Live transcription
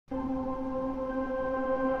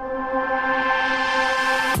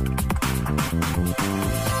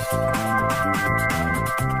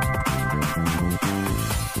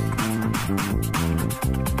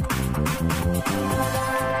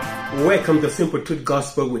Welcome to Simple Truth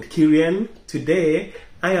Gospel with Kyrian. Today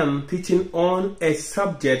I am teaching on a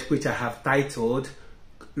subject which I have titled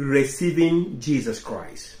Receiving Jesus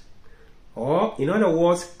Christ. Or in other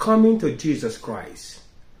words, coming to Jesus Christ,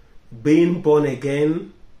 being born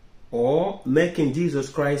again, or making Jesus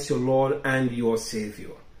Christ your Lord and your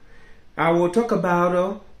Savior. I will talk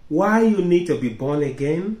about why you need to be born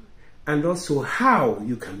again and also how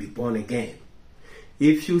you can be born again.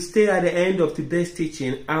 If you stay at the end of today's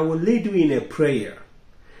teaching, I will lead you in a prayer.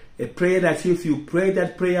 A prayer that if you pray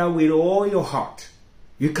that prayer with all your heart,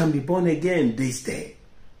 you can be born again this day.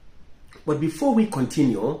 But before we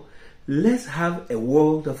continue, let's have a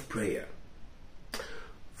word of prayer.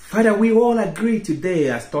 Father, we all agree today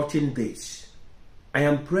as touching this. I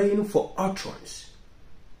am praying for utterance,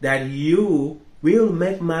 that you will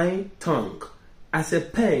make my tongue as a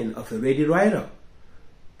pen of a ready writer,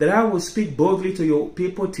 that I will speak boldly to your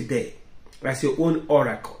people today as your own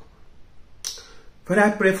oracle. Father, I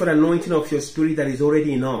pray for the anointing of your spirit that is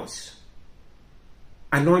already in us.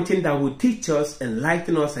 Anointing that will teach us,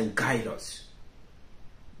 enlighten us, and guide us.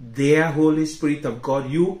 Dear Holy Spirit of God,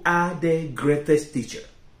 you are the greatest teacher.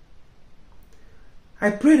 I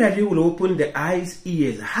pray that you will open the eyes,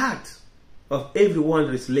 ears, heart of everyone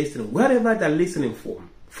that is listening, wherever they're listening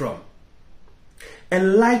from.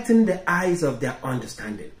 Enlighten the eyes of their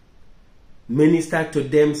understanding. Minister to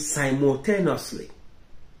them simultaneously.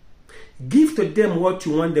 Give to them what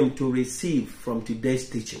you want them to receive from today's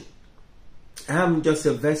teaching. I am just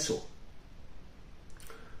a vessel.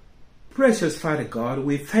 Precious Father God,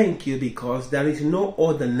 we thank you because there is no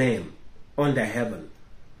other name under heaven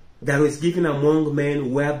that is given among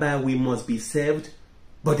men whereby we must be saved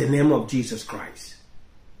but the name of Jesus Christ.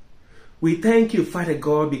 We thank you, Father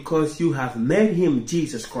God, because you have made him,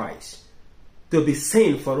 Jesus Christ, to be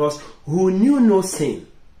sin for us who knew no sin,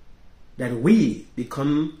 that we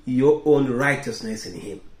become your own righteousness in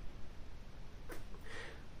him.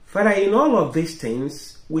 Father, in all of these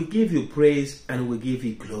things, we give you praise and we give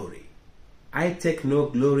you glory. I take no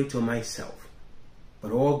glory to myself,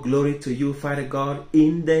 but all glory to you, Father God.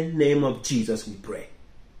 In the name of Jesus we pray.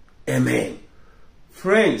 Amen.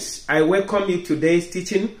 Friends, I welcome you to today's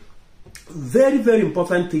teaching. Very, very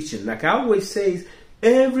important teaching. Like I always say,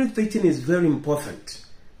 every teaching is very important.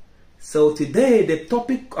 So today, the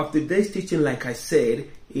topic of today's teaching, like I said,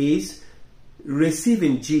 is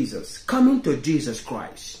receiving Jesus, coming to Jesus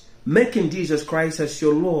Christ, making Jesus Christ as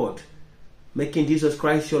your Lord, making Jesus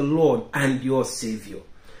Christ your Lord and your Savior.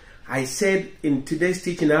 I said in today's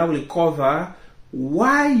teaching, I will cover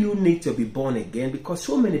why you need to be born again, because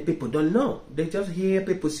so many people don't know. They just hear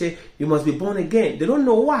people say you must be born again. They don't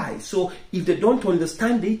know why. So if they don't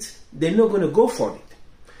understand it, they're not going to go for it.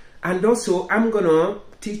 And also I'm going to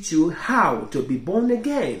teach you how to be born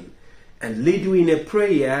again and lead you in a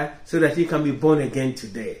prayer so that you can be born again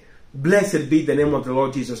today. Blessed be the name of the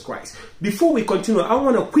Lord Jesus Christ. Before we continue, I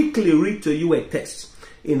want to quickly read to you a text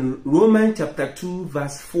in Romans chapter 2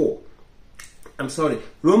 verse 4.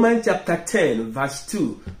 Romans chapter 10 verse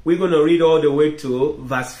 2. We're going to read all the way to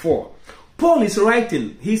verse 4. Paul is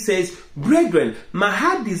writing. He says, "Brethren, my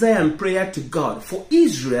heart desire and prayer to God for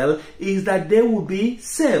Israel is that they will be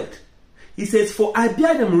saved." He says, "For I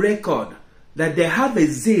bear them record that they have a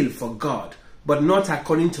zeal for God, but not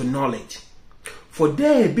according to knowledge. For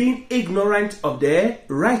they, being ignorant of the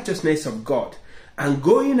righteousness of God, and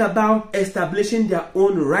going about establishing their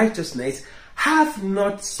own righteousness, have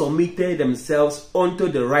not submitted themselves unto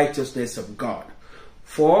the righteousness of God.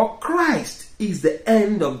 For Christ is the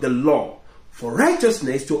end of the law, for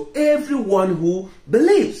righteousness to everyone who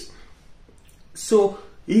believes." So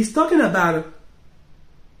he's talking about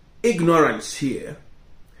ignorance here.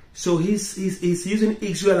 So he's using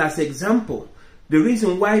Israel as an example. The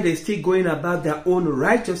reason why they're still going about their own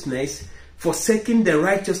righteousness, forsaking the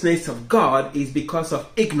righteousness of God, is because of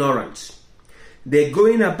ignorance. They're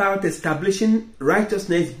going about establishing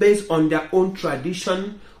righteousness based on their own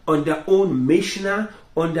tradition, on their own mishnah,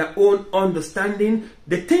 on their own understanding,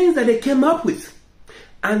 the things that they came up with.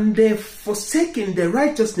 And they're forsaking the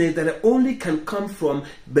righteousness that only can come from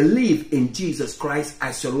belief in Jesus Christ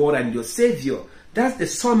as your Lord and your Savior. That's the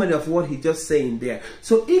summary of what he's just saying there.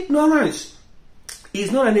 So ignorance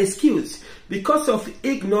is not an excuse. Because of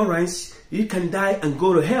ignorance, you can die and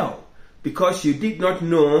go to hell, because you did not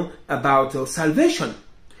know about salvation.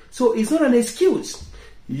 So it's not an excuse.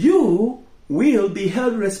 You will be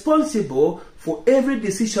held responsible for every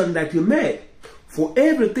decision that you made, for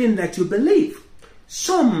everything that you believe.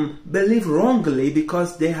 Some believe wrongly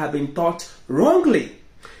because they have been taught wrongly.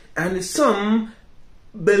 And some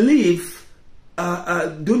believe,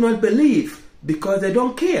 do not believe because they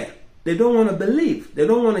don't care. they don't want to believe. They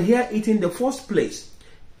don't want to hear it in the first place.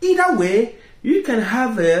 Either way, you can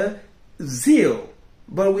have a zeal,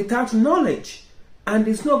 but without knowledge, and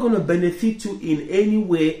it's not going to benefit you in any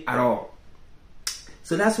way at all.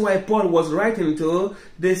 So that's why Paul was writing to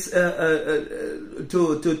this to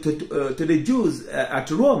the Jews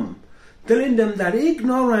at Rome, telling them that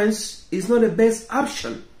ignorance is not the best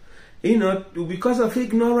option. You know, because of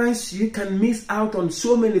ignorance, you can miss out on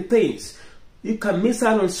so many things. You can miss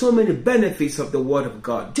out on so many benefits of the Word of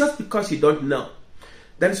God just because you don't know.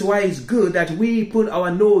 That is why it's good that we put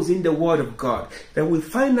our nose in the Word of God, that we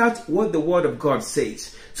find out what the Word of God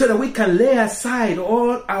says, so that we can lay aside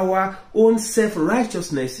all our own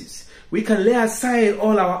self-righteousnesses. We can lay aside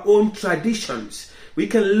all our own traditions. We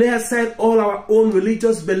can lay aside all our own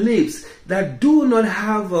religious beliefs that do not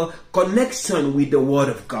have a connection with the Word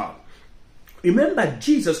of God. Remember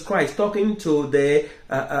Jesus Christ talking to the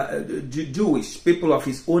Jewish people of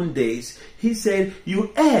his own days. He said,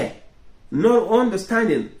 you err, not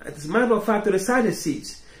understanding. As a matter of fact, to the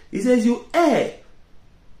Sadducees, he says, you err,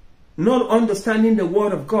 not understanding the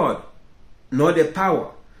Word of God, nor the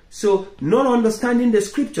power. So, not understanding the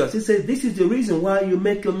Scriptures. He says, this is the reason why you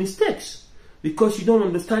make your mistakes, because you don't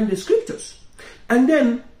understand the Scriptures. And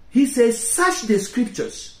then he says, search the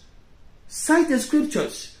Scriptures. Search the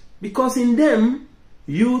Scriptures, because in them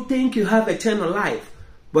you think you have eternal life.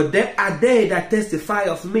 But there are they that testify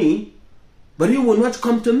of me, but you will not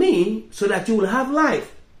come to me so that you will have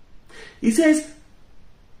life. He says,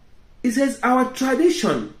 our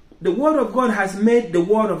tradition, the Word of God has made the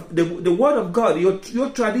Word of God, your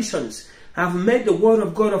traditions have made the Word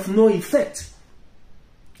of God of no effect.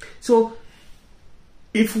 So,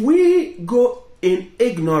 if we go in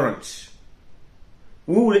ignorance,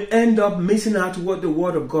 we will end up missing out what the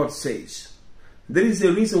Word of God says. There is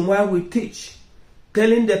a reason why we teach,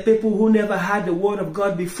 telling the people who never had the Word of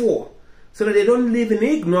God before, so that they don't live in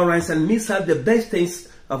ignorance and miss out the best things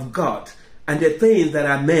of God and the things that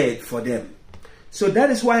are made for them. So that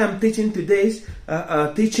is why I'm teaching today's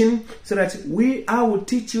teaching, so that I will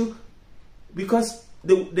teach you, because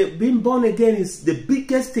the being born again is the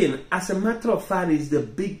biggest thing. As a matter of fact, is the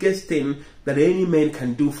biggest thing that any man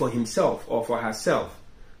can do for himself or for herself,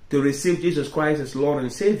 to receive Jesus Christ as Lord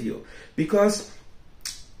and Savior. Because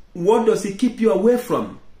what does He keep you away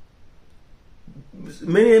from?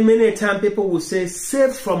 Many times people will say,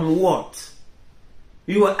 saved from what?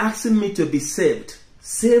 You are asking me to be saved.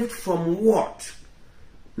 Saved from what?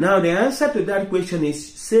 Now the answer to that question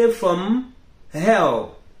is saved from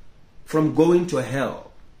hell. From going to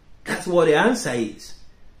hell. That's what the answer is.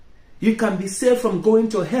 You can be saved from going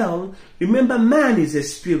to hell. Remember, man is a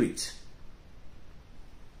spirit.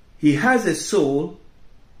 He has a soul.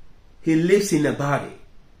 He lives in a body.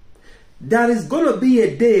 There is going to be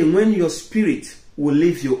a day when your spirit will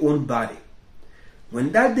leave your own body.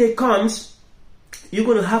 When that day comes, you're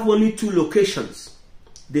going to have only two locations.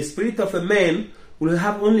 The spirit of a man will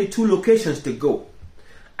have only two locations to go.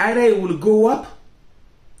 Either it will go up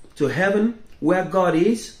to heaven where God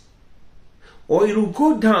is, or it will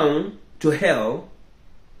go down to hell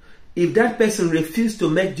if that person refuses to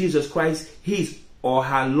make Jesus Christ his or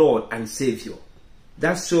her Lord and Savior.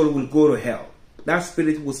 That soul will go to hell. That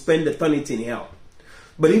spirit will spend eternity in hell.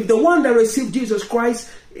 But if the one that received Jesus Christ,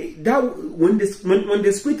 when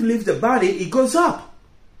the spirit leaves the body, it goes up.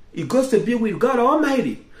 It goes to be with God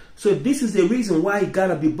Almighty. So this is the reason why you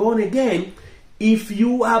gotta be born again. If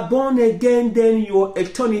you are born again, then your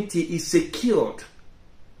eternity is secured.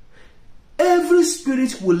 Every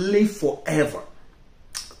spirit will live forever.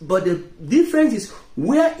 But the difference is,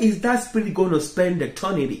 where is that spirit going to spend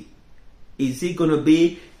eternity? Is it going to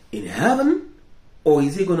be in heaven? Or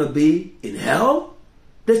is it going to be in hell?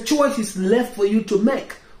 The choice is left for you to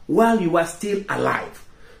make while you are still alive.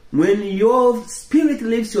 When your spirit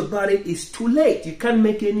leaves your body, it's too late. You can't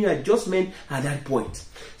make any adjustment at that point.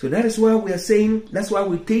 So that is why we are saying, that's why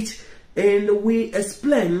we teach and we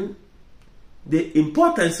explain the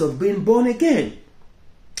importance of being born again.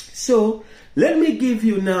 So let me give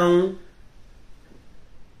you now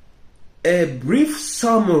a brief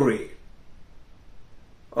summary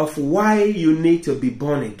of why you need to be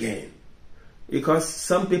born again, because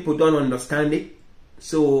some people don't understand it.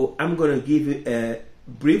 So I'm going to give you a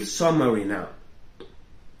brief summary now.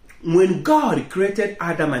 When God created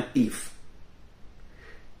Adam and Eve,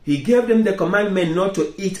 He gave them the commandment not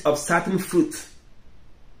to eat of certain fruit.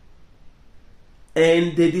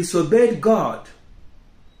 And they disobeyed God,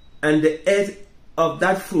 and they ate of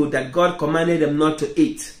that fruit that God commanded them not to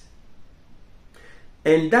eat.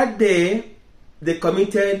 And that day, they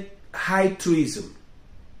committed high treason,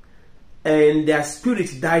 and their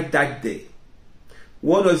spirit died that day.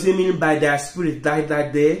 What does it mean by their spirit died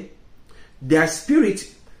that day? Their spirit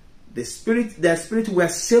were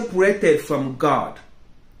separated from God.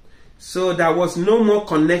 So there was no more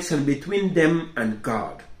connection between them and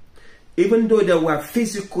God. Even though they were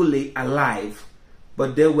physically alive,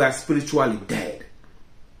 but they were spiritually dead.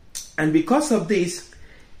 And because of this,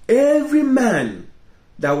 every man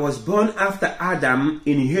that was born after Adam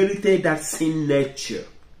inherited that sin nature.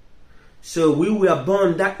 So we were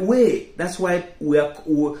born that way. That's why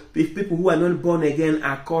people who are not born again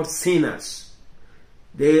are called sinners.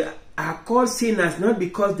 They are called sinners not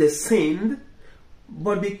because they sinned,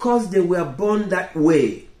 but because they were born that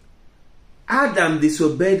way. Adam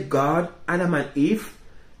disobeyed God, Adam and Eve,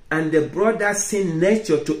 and they brought that sin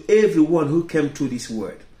nature to everyone who came to this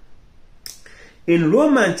world. In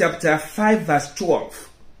Romans chapter 5 verse 12,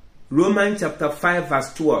 Romans chapter 5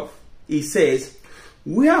 verse 12, it says,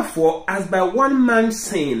 wherefore, as by one man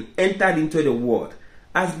sin entered into the world,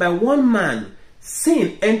 as by one man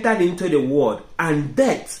sin entered into the world, and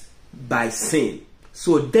death by sin.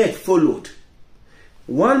 So death followed.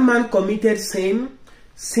 One man committed sin,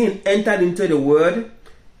 sin entered into the world,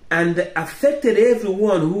 and affected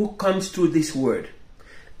everyone who comes to this world.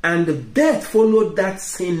 And death followed that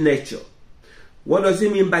sin nature. What does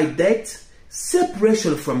it mean by death?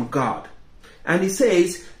 Separation from God. And he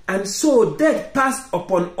says, and so death passed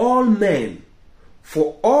upon all men,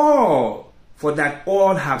 for that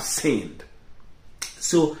all have sinned.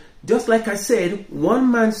 So, just like I said,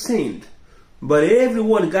 one man sinned, but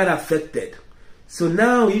everyone got affected. So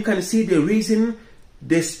now you can see the reason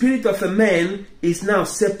the spirit of a man is now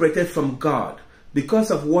separated from God, because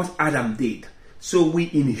of what Adam did. So we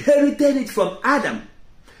inherited it from Adam.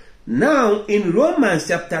 Now, in Romans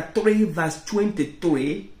chapter 3 verse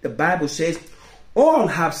 23, the Bible says, all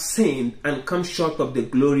have sinned and come short of the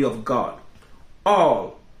glory of God.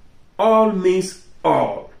 All. All means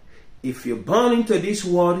all. If you're born into this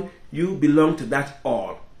world, you belong to that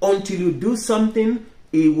all. Until you do something,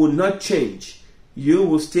 it will not change. You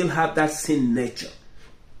will still have that sin nature.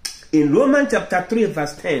 In Romans chapter 3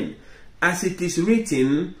 verse 10, as it is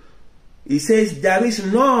written, it says, there is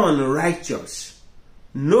none righteous.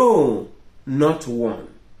 No, not one.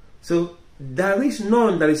 So, there is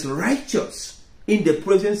none that is righteous in the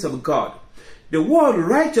presence of God. The word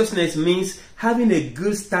righteousness means having a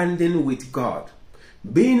good standing with God.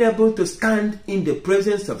 Being able to stand in the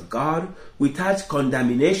presence of God without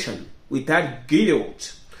condemnation, without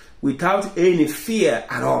guilt, without any fear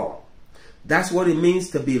at all. That's what it means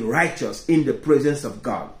to be righteous in the presence of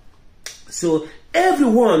God. So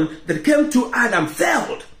everyone that came to Adam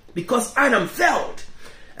failed, because Adam failed.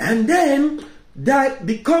 And then there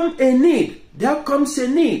become a need. There comes a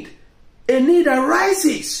need. A need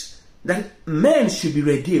arises that men should be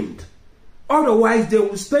redeemed. Otherwise, they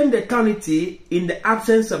will spend eternity in the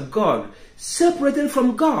absence of God, separated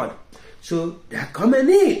from God. So there comes a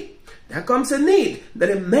need. There comes a need that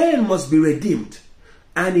a man must be redeemed.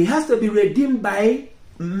 And he has to be redeemed by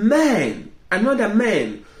man, another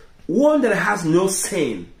man, one that has no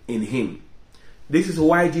sin in him. This is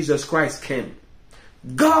why Jesus Christ came.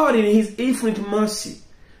 God in his infinite mercy.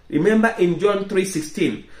 Remember in John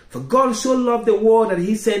 3:16, for God so loved the world that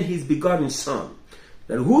he sent his begotten Son,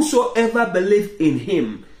 that whosoever believed in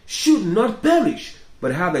him should not perish,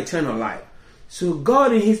 but have eternal life. So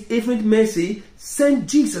God in his infinite mercy sent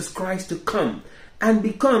Jesus Christ to come and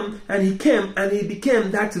he came and he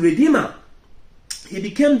became that Redeemer. He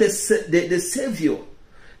became the Savior,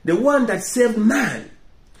 the one that saved man.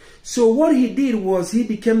 So what he did was he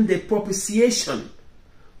became the propitiation.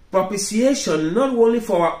 Propitiation not only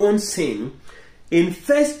for our own sin. In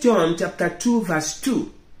 1 John chapter 2 verse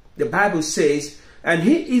 2, the Bible says, and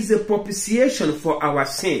he is a propitiation for our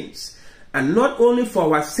sins. And not only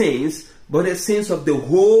for our sins, but the sins of the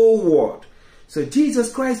whole world. So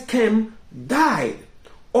Jesus Christ came, died.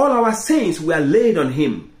 All our sins were laid on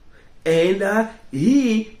him. And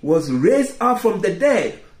he was raised up from the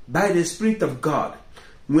dead by the Spirit of God.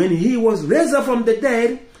 When he was raised up from the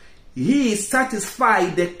dead, he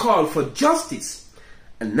satisfied the call for justice.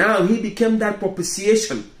 And now he became that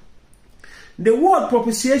propitiation. The word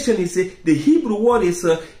propitiation is, the Hebrew word is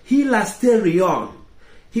hilasterion.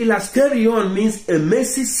 Hilasterion means a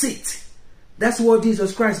mercy seat. That's what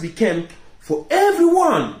Jesus Christ became for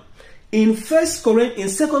everyone. In 2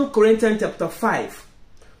 Corinthians chapter 5,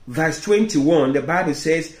 verse 21, the Bible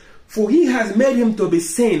says, for he has made him to be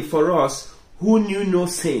sin for us who knew no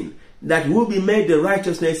sin, that will be made the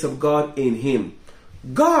righteousness of God in him.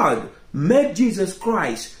 God made Jesus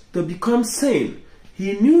Christ to become sin.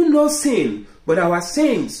 He knew no sin, but our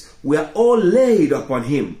sins were all laid upon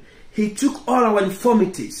him. He took all our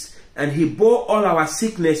infirmities. and he bore all our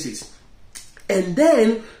sicknesses. And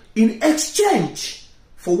then, in exchange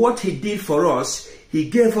for what he did for us, he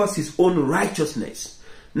gave us his own righteousness.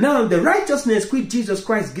 Now, the righteousness which Jesus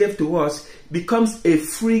Christ gave to us becomes a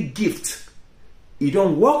free gift. You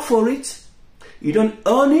don't work for it. You don't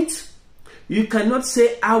earn it. You cannot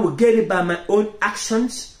say, I will get it by my own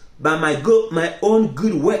actions, by my own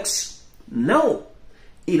good works. No,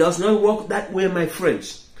 it does not work that way, my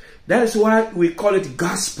friends. That is why we call it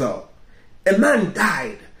gospel. A man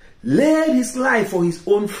died, laid his life for his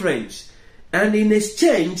own friends, and in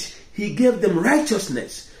exchange, he gave them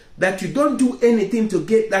righteousness. That you don't do anything to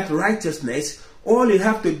get that righteousness. All you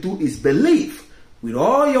have to do is believe with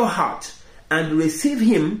all your heart and receive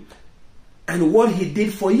him and what he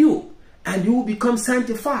did for you. And you will become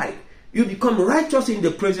sanctified. You become righteous in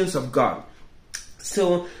the presence of God.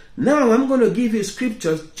 So now I'm going to give you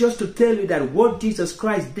scriptures just to tell you that what Jesus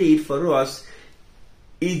Christ did for us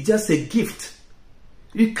is just a gift.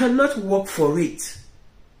 You cannot work for it.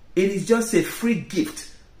 It is just a free gift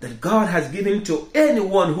that God has given to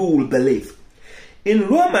anyone who will believe. In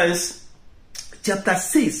Romans chapter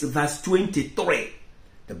 6 verse 23,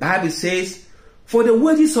 the Bible says, for the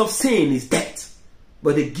wages of sin is death,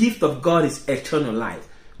 but the gift of God is eternal life.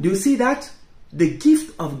 Do you see that? The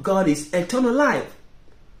gift of God is eternal life.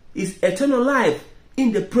 Is eternal life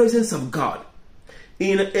in the presence of God.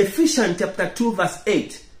 In Ephesians chapter 2 verse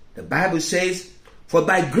 8, the Bible says, for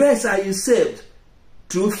by grace are you saved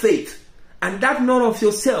through faith, and that not of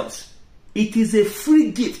yourselves. It is a free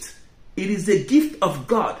gift. It is a gift of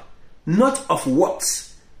God, not of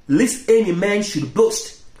works, lest any man should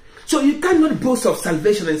boast. So you cannot boast of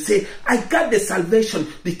salvation and say, I got the salvation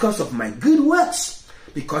because of my good works,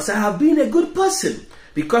 because I have been a good person,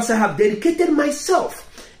 because I have dedicated myself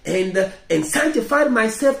and sanctified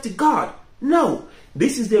myself to God. No,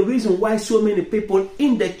 this is the reason why so many people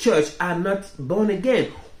in the church are not born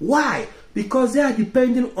again. Why? Because they are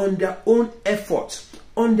depending on their own efforts,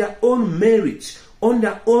 on their own merits, on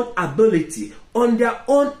their own ability, on their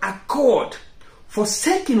own accord.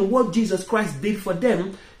 Forsaking what Jesus Christ did for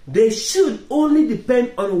them, they should only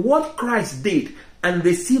depend on what Christ did and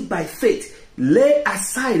receive by faith. Lay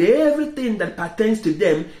aside everything that pertains to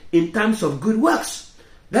them in terms of good works.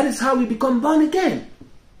 That is how we become born again.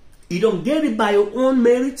 You don't get it by your own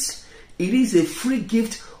merits. It is a free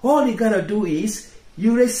gift. All you gotta do is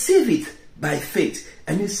you receive it by faith,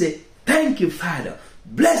 and you say, thank you, Father.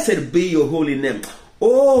 Blessed be your holy name.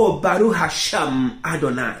 Oh, Baruch Hashem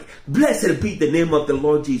Adonai. Blessed be the name of the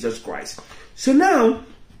Lord Jesus Christ. So now,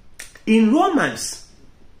 in Romans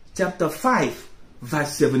chapter 5,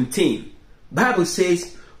 verse 17, Bible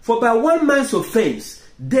says, for by one man's offense,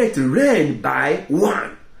 death reigned by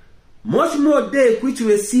one. Much more they which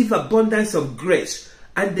receive abundance of grace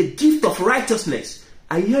and the gift of righteousness.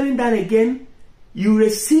 Are you hearing that again? You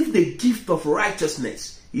receive the gift of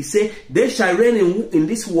righteousness. He said, they shall reign in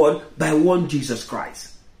this world by one Jesus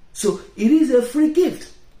Christ. So it is a free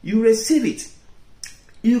gift. You receive it.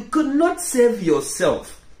 You could not save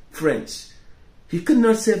yourself, friends. You could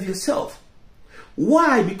not save yourself.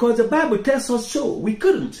 Why? Because the Bible tells us so. We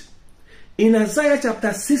couldn't. In Isaiah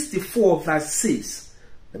chapter 64 verse 6,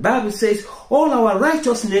 the Bible says, all our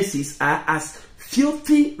righteousnesses are as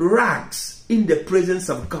filthy rags in the presence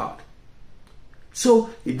of God. So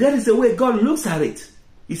that is the way God looks at it.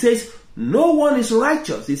 He says, no one is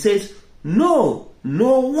righteous. He says, no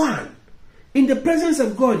one. In the presence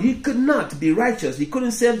of God, you could not be righteous. You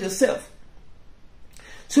couldn't save yourself.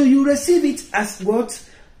 So you receive it as what?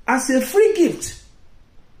 As a free gift.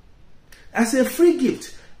 As a free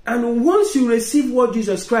gift. And once you receive what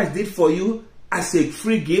Jesus Christ did for you as a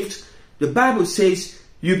free gift, the Bible says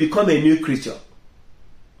you become a new creature.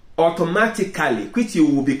 Automatically, which you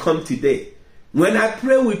will become today. When I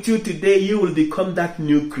pray with you today, you will become that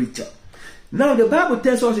new creature. Now the Bible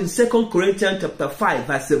tells us in 2 Corinthians chapter 5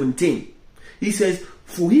 verse 17. He says,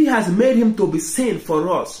 for he has made him to be sin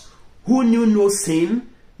for us, who knew no sin,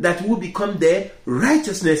 that will become the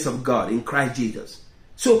righteousness of God in Christ Jesus.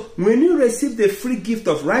 So when you receive the free gift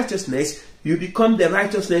of righteousness, you become the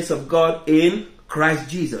righteousness of God in Christ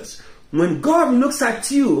Jesus. When God looks at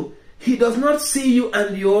you, he does not see you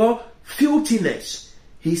and your filthiness.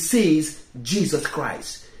 He sees Jesus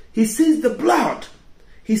Christ. He sees the blood.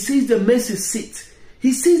 He sees the mercy seat.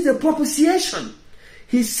 He sees the propitiation.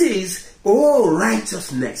 He sees, oh,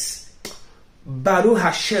 righteousness. Baruch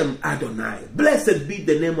Hashem Adonai. Blessed be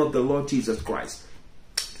the name of the Lord Jesus Christ.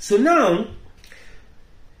 So now,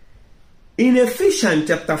 in Ephesians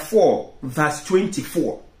chapter 4, verse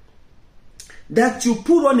 24, that you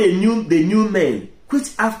put on the new man, which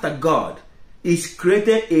after God is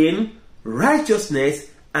created in righteousness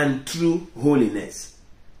and true holiness.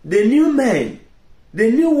 The new man,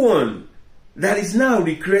 the new one that is now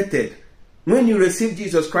recreated when you receive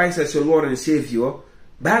Jesus Christ as your Lord and Savior,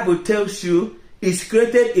 Bible tells you is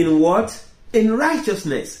created in what? In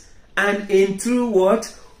righteousness and in true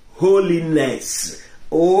what? Holiness.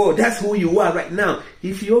 Oh, that's who you are right now.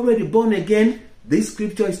 If you're already born again, this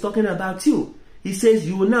scripture is talking about you. He says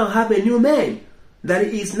you will now have a new man that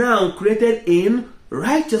is now created in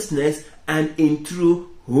righteousness and in true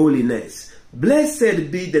holiness.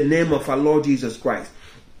 Blessed be the name of our Lord Jesus Christ.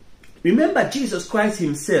 Remember Jesus Christ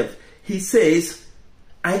himself. He says,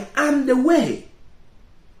 I am the way,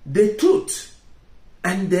 the truth,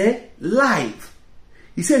 and the life.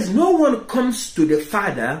 He says, no one comes to the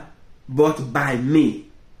Father but by me.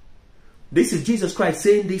 This is Jesus Christ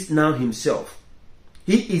saying this now himself.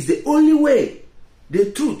 He is the only way,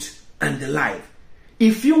 the truth, and the life.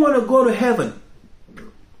 If you want to go to heaven,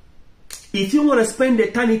 if you want to spend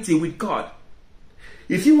eternity with God,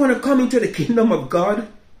 if you want to come into the kingdom of God,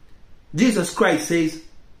 Jesus Christ says,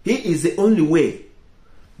 He is the only way.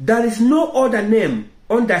 There is no other name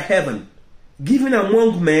under heaven given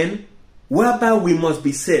among men whereby we must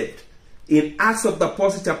be saved. In Acts of the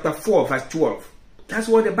Apostles chapter 4 verse 12. That's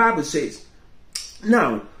what the Bible says.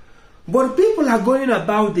 Now, but people are going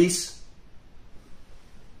about this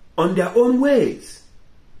on their own ways.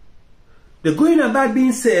 They're going about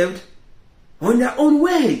being saved on their own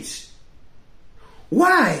ways.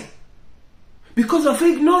 Why? Because of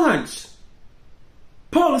ignorance.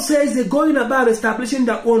 Paul says they're going about establishing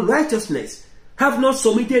their own righteousness, have not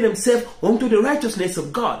submitted themselves unto the righteousness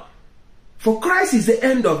of God. For Christ is the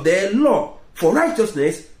end of the law for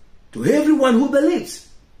righteousness to everyone who believes.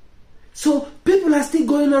 So people are still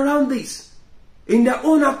going around this in their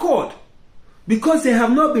own accord because they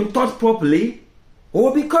have not been taught properly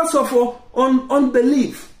or because of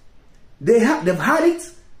unbelief. They've had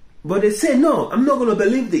it, but they say, no, I'm not going to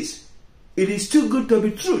believe this. It is too good to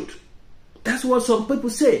be truth. That's what some people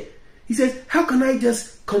say. He says, how can I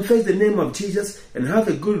just confess the name of Jesus and have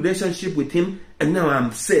a good relationship with him and now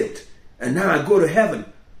I'm saved? And now I go to heaven.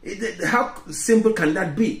 How simple can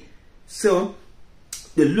that be? So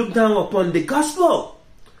they look down upon the gospel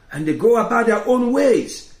and they go about their own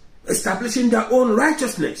ways, establishing their own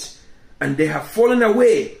righteousness. And they have fallen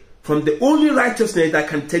away from the only righteousness that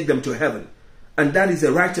can take them to heaven. And that is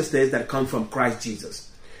the righteousness that comes from Christ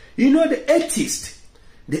Jesus. You know, the atheist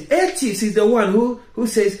is the one who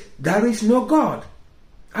says, there is no God.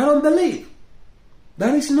 I don't believe.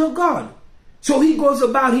 There is no God. So he goes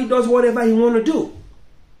about, he does whatever he wants to do.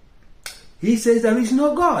 He says there is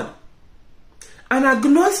no God. An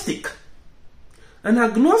agnostic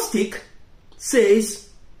says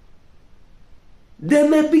there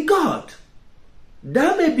may be God.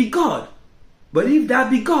 There may be God. But if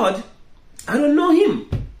that be God, I don't know him.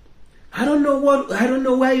 I don't know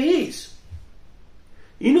where he is.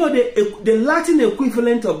 You know, the Latin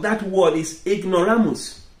equivalent of that word is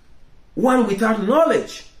ignoramus. One without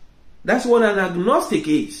knowledge. That's what an agnostic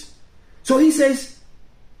is. So he says,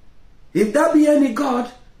 if there be any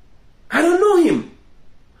God, I don't know him.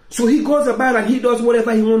 So he goes about and he does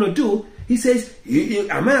whatever he wants to do. He says,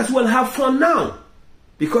 I might as well have fun now,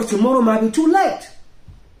 because tomorrow might be too late.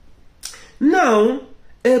 Now,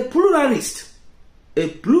 a pluralist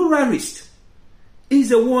is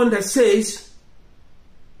the one that says,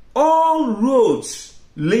 all roads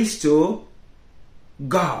lead to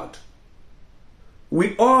God.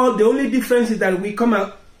 The only difference is that we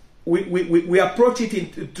approach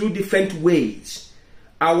it through different ways.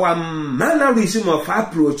 Our mannerism of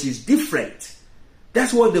approach is different.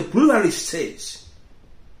 That's what the pluralist says.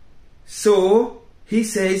 So he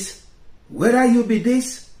says, whether you be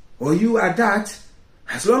this or you are that,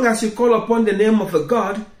 as long as you call upon the name of a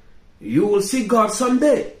God, you will see God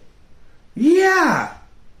someday. Yeah.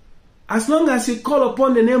 As long as you call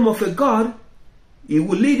upon the name of a God, it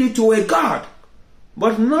will lead you to a God.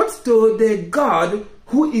 But not to the God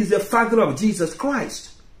who is the Father of Jesus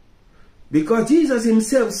Christ. Because Jesus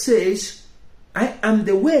himself says, I am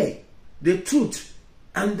the way, the truth,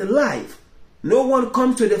 and the life. No one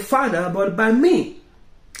comes to the Father but by me.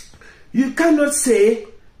 You cannot say,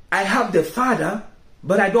 I have the Father,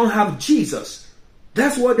 but I don't have Jesus.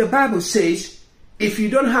 That's what the Bible says. If you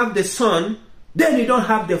don't have the Son, then you don't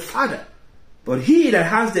have the Father. But he that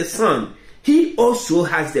has the Son, he also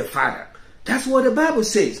has the Father. That's what the Bible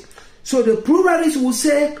says. So the pluralists will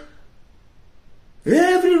say,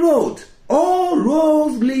 every road, all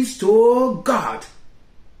roads leads to God.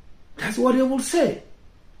 That's what they will say.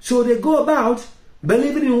 So they go about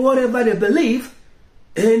believing in whatever they believe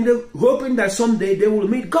and hoping that someday they will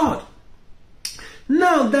meet God.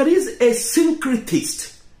 Now, there is a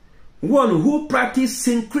syncretist. one who practices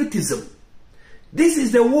syncretism. This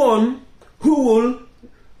is the one who will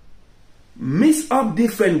mix up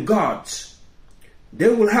different gods. They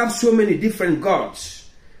will have so many different gods,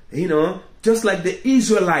 you know, just like the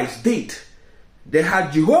Israelites did. They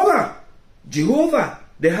had Jehovah,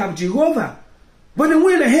 they have Jehovah. But they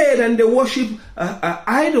went ahead and they worship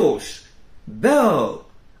idols. Baal,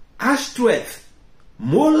 Ashtoreth,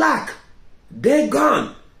 Moloch,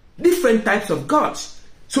 Dagon, different types of gods.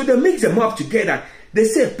 So they mix them up together. They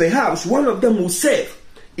say perhaps one of them will save.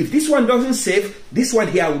 If this one doesn't save, this one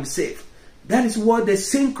here will save. That is what the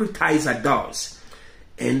syncretizer does.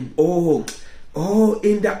 And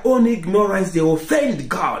in their own ignorance, they offend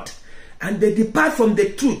God. And they depart from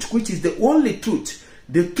the truth, which is the only truth.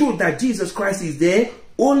 The truth that Jesus Christ is the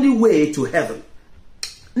only way to heaven.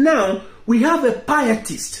 Now, we have a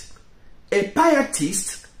pietist. A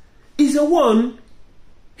pietist is a one,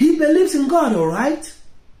 he believes in God, all right?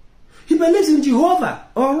 He believes in Jehovah,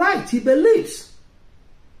 all right, he believes.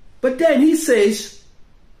 But then he says,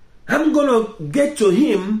 I'm going to get to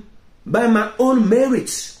him by my own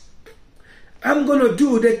merits. I'm going to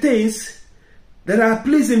do the things that are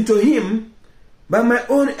pleasing to him by my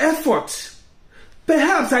own efforts.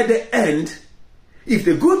 Perhaps at the end, if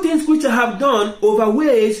the good things which I have done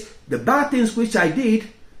outweighs the bad things which I did,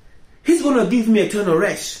 he's going to give me eternal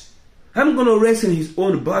rest. I'm going to rest in his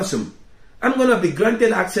own bosom. I'm going to be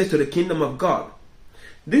granted access to the kingdom of God.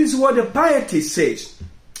 This is what the pietist says.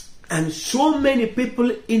 And so many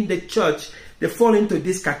people in the church, they fall into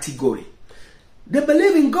this category. They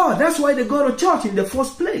believe in God. That's why they go to church in the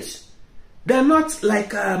first place. They're not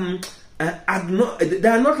like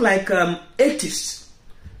atheists.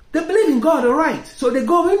 They believe in God, all right. So they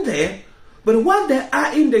go in there. But while they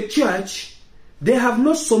are in the church, they have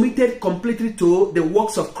not submitted completely to the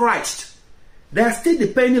works of Christ. They are still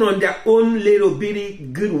depending on their own little bitty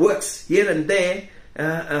good works here and there,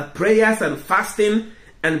 prayers and fasting,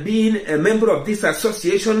 and being a member of this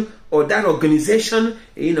association or that organization.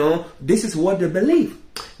 You know, this is what they believe.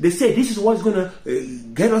 They say this is what's going to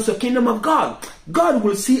get us the kingdom of God. God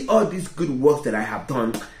will see all these good works that I have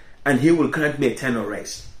done, and he will grant me eternal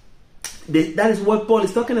rest. That is what Paul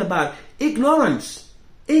is talking about. Ignorance.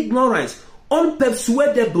 Ignorance.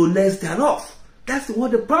 Unpersuadableness thereof. That's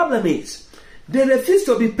what the problem is. They refuse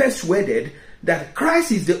to be persuaded that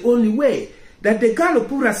Christ is the only way. That they got to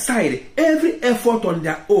put aside every effort on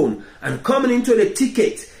their own and coming into the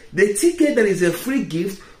ticket that is a free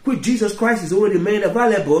gift which Jesus Christ has already made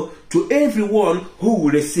available to everyone who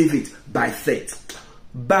will receive it by faith.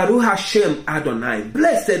 Baruch Hashem Adonai.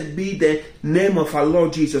 Blessed be the name of our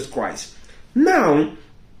Lord Jesus Christ. Now,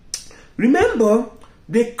 remember,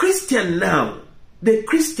 the Christian now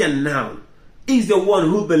is the one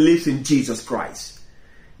who believes in Jesus Christ.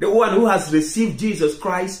 The one who has received Jesus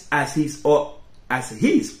Christ as his or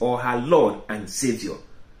her Lord and Savior.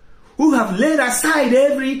 Who have laid aside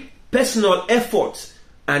every personal effort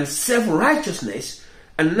and self-righteousness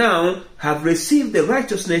and now have received the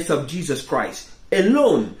righteousness of Jesus Christ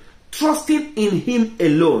alone, trusting in him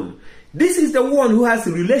alone. This is the one who has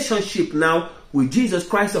a relationship now with Jesus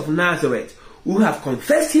Christ of Nazareth, who have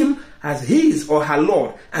confessed him as his or her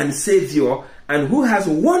Lord and Savior, and who has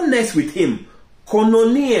oneness with him,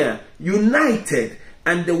 koinonia, united,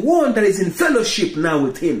 and the one that is in fellowship now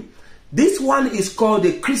with him. This one is called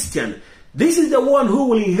a Christian. This is the one who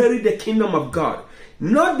will inherit the kingdom of God.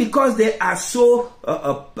 Not because they are so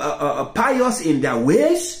pious in their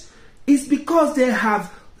ways. It's because they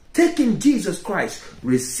have taken Jesus Christ,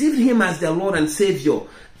 received him as their Lord and Savior.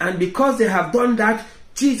 And because they have done that,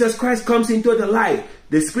 Jesus Christ comes into their life.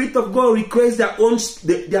 The Spirit of God recreates their own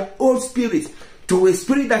spirit to a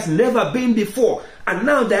spirit that's never been before. And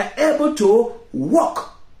now they're able to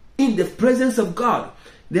walk in the presence of God.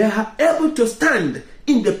 They are able to stand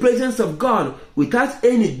in the presence of God without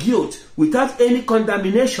any guilt, without any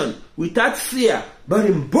condemnation, without fear, but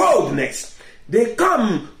in boldness. They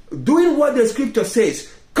come doing what the scripture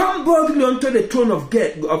says. Come boldly unto the throne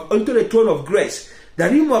of grace,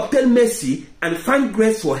 that he may obtain mercy and find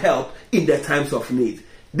grace for help in the times of need.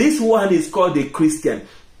 This one is called a Christian.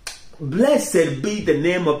 Blessed be the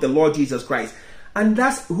name of the Lord Jesus Christ. And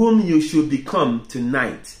that's whom you should become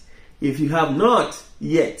tonight. If you have not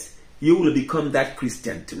yet, you will become that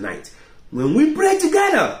Christian tonight. When we pray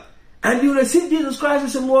together and you receive Jesus Christ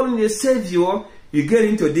as your Lord and your Savior, you get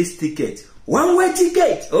into this ticket. One-way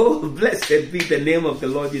ticket. Oh, blessed be the name of the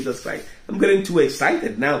Lord Jesus Christ. I'm getting too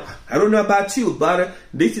excited now. I don't know about you, but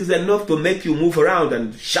this is enough to make you move around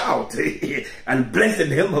and shout and bless the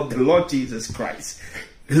name of the Lord Jesus Christ.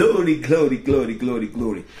 Glory, glory, glory, glory,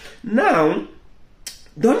 glory. Now,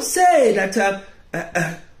 don't say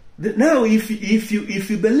that Now, if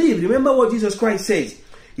you believe, remember what Jesus Christ says.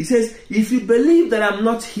 He says, if you believe that I'm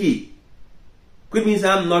not He, which means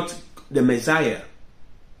I'm not the Messiah,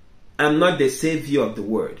 I'm not the Savior of the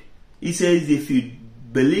world. He says, if you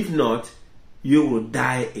believe not, you will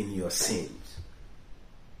die in your sins.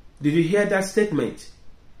 Did you hear that statement?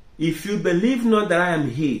 If you believe not that I am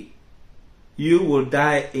He, you will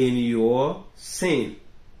die in your sin.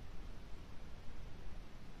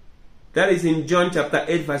 That is in John chapter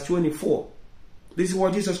 8 verse 24. This is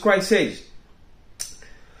what Jesus Christ says.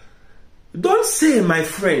 Don't say, my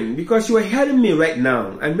friend, because you are hearing me right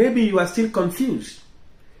now, and maybe you are still confused.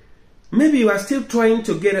 Maybe you are still trying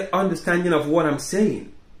to get an understanding of what I'm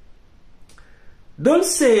saying. Don't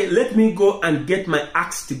say, let me go and get my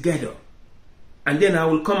acts together, and then I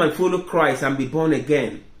will come and follow Christ and be born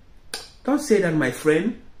again. Don't say that, my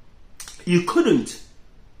friend. You couldn't.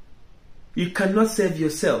 You cannot save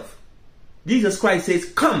yourself. Jesus Christ says,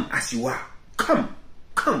 come as you are. Come,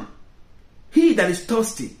 come. He that is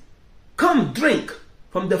thirsty, come drink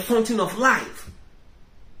from the fountain of life.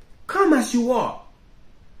 Come as you are.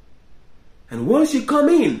 And once you come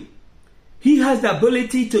in, He has the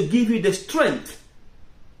ability to give you the strength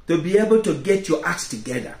to be able to get your acts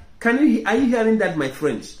together. Are you hearing that, my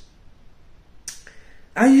friends?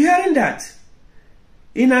 Are you hearing that?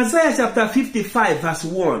 In Isaiah chapter 55 verse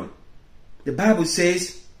 1, the Bible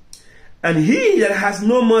says, and he that has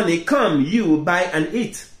no money, come, you buy and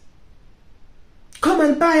eat. Come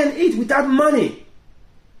and buy and eat without money.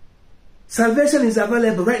 Salvation is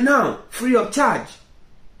available right now, free of charge.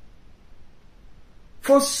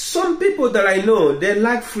 For some people that I know, they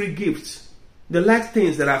like free gifts. They like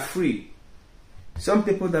things that are free. Some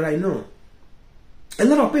people that I know. A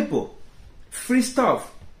lot of people. Free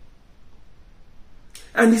stuff.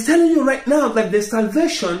 And He's telling you right now that the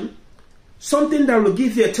salvation, something that will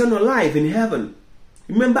give you eternal life in heaven.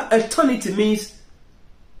 Remember, eternity means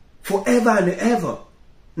forever and ever.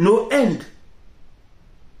 No end.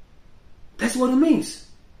 That's what it means.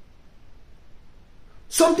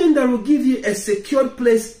 Something that will give you a secure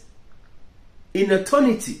place in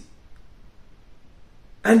eternity.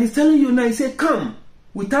 And He's telling you now, He said, come,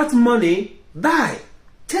 without money, buy.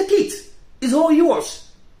 Take it. It's all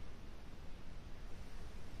yours.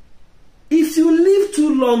 If you live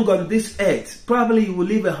too long on this earth, probably you will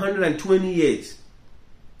live 120 years.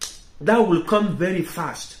 That will come very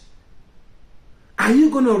fast. Are you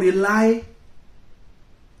going to rely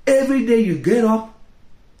every day you get up,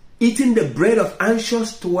 eating the bread of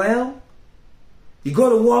anxious toil? You go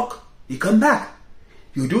to work, you come back.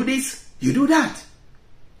 You do this, you do that.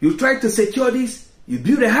 You try to secure this, you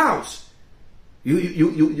build a house.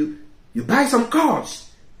 You buy some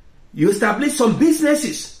cars. You establish some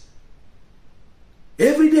businesses.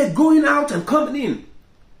 Every day going out and coming in.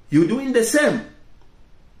 You're doing the same.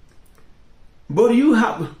 But you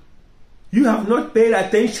have not paid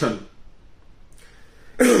attention.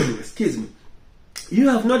 Excuse me. You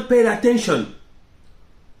have not paid attention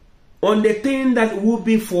on the thing that will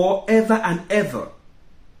be forever and ever.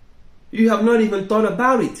 You have not even thought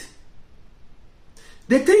about it.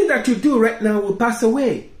 The thing that you do right now will pass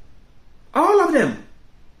away. All of them.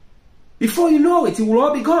 Before you know it, it will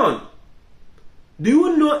all be gone. Do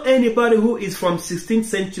you know anybody who is from 16th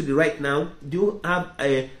century right now? Do you have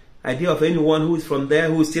an idea of anyone who is from there,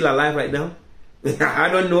 who is still alive right now? I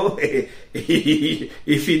don't know.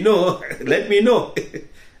 If you know, let me know.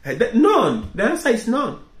 None. The answer is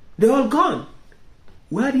none. They're all gone.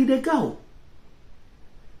 Where did they go?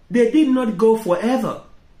 They did not go forever.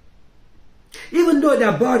 Even though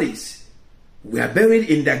their bodies were buried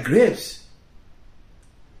in their graves,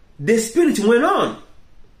 the spirit went on.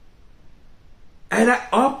 Either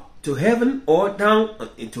up to heaven or down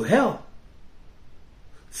into hell.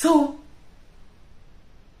 So,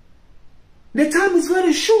 the time is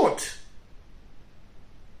very short.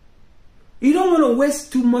 You don't want to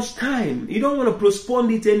waste too much time. You don't want to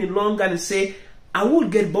postpone it any longer and say, I will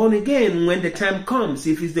get born again when the time comes,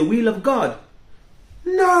 if it's the will of God.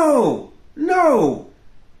 No, no.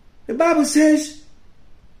 The Bible says,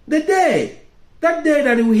 that day that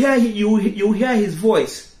you hear His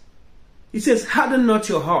voice. It says, harden not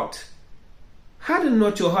your heart. Harden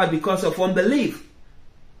not your heart because of unbelief.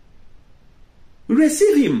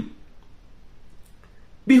 Receive Him.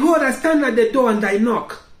 Behold, I stand at the door and I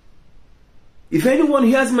knock. If anyone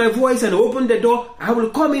hears my voice and open the door, I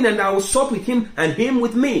will come in and I will sup with him and him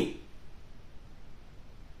with me.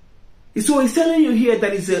 So He's telling you here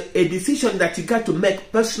that it's a decision that you got to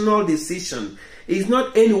make, personal decision. It's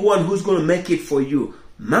not anyone who's going to make it for you.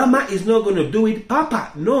 Mama is not going to do it.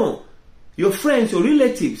 Papa, no. Your friends, your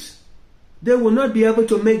relatives, they will not be able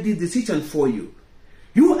to make this decision for you.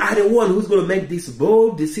 You are the one who's going to make this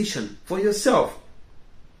bold decision for yourself.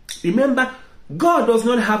 Remember, God does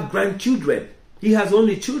not have grandchildren. He has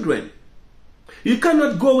only children. You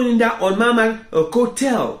cannot go in there on mama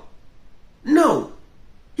coattail. No.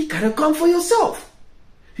 You gotta come for yourself.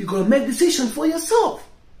 You gotta make decisions for yourself.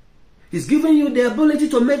 He's giving you the ability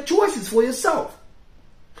to make choices for yourself.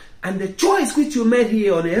 And the choice which you made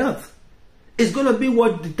here on earth is gonna be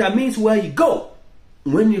what determines where you go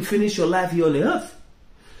when you finish your life here on earth.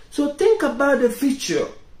 So think about the future.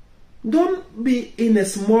 Don't be in a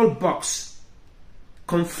small box,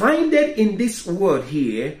 confined in this world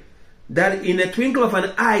here, that in a twinkle of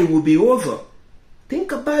an eye will be over.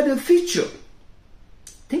 Think about the future.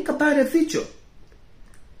 Think about the future.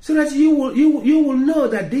 So that you will know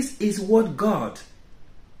that this is what God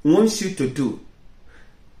wants you to do.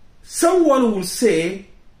 Someone will say,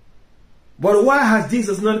 but why has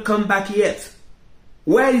Jesus not come back yet?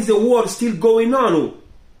 Where is the world still going on?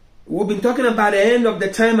 We've been talking about the end of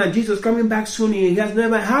the time and Jesus coming back soon. It has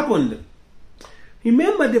never happened.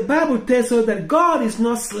 Remember, the Bible tells us that God is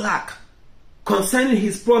not slack concerning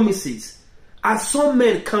his promises, as some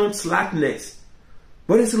men count slackness,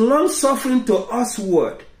 but is long-suffering to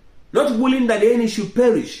usward, not willing that any should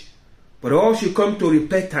perish, but all should come to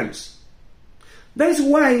repentance. That is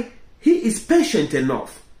why he is patient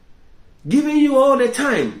enough, giving you all the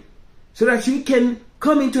time, so that you can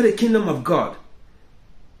come into the kingdom of God.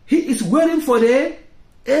 He is waiting for the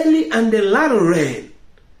early and the latter rain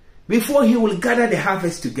before he will gather the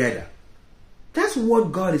harvest together. That's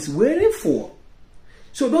what God is waiting for.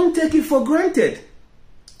 So don't take it for granted.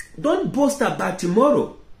 Don't boast about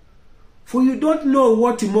tomorrow, for you don't know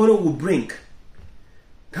what tomorrow will bring.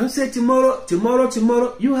 Don't say tomorrow, tomorrow,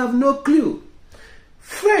 tomorrow. You have no clue.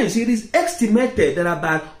 Friends, it is estimated that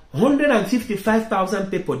about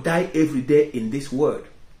 155,000 people die every day in this world.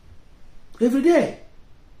 Every day.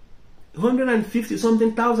 150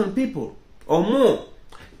 something thousand people or more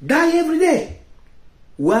die every day.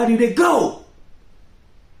 Where do they go?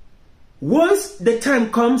 Once the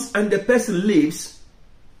time comes and the person leaves,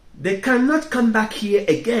 they cannot come back here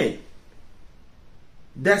again.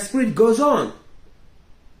 Their spirit goes on.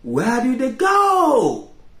 Where do they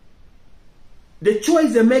go? The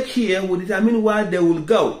choice they make here will determine where they will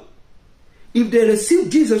go. If they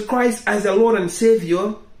receive Jesus Christ as their Lord and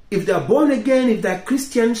Savior, if they are born again, if they are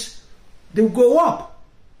Christians, they will go up.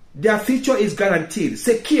 Their future is guaranteed,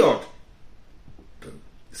 secured.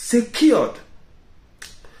 Secured.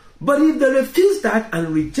 But if they refuse that and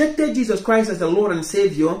rejected Jesus Christ as the Lord and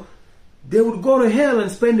Savior, they would go to hell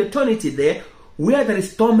and spend eternity there, where there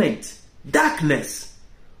is torment, darkness,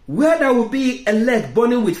 where there will be a lake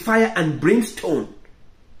burning with fire and brimstone.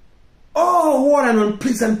 Oh, what an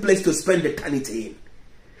unpleasant place to spend eternity in.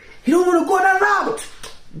 You don't want to go that route.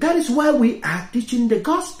 That is why we are teaching the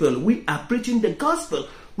gospel. We are preaching the gospel.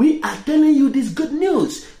 We are telling you this good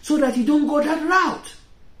news so that you don't go that route.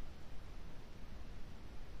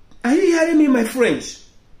 Are you hearing me, my friends?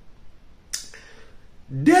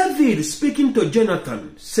 David, speaking to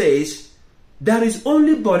Jonathan, says, there is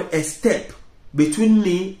only but a step between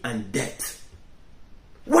me and death.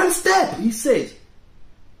 One step, he said,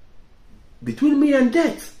 between me and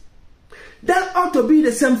death. That ought to be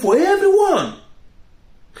the same for everyone.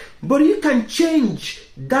 But you can change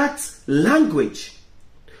that language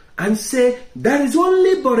and say, there is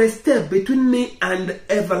only but a step between me and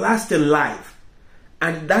everlasting life.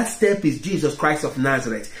 And that step is Jesus Christ of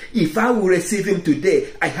Nazareth. If I will receive him today,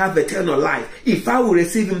 I have eternal life. If I will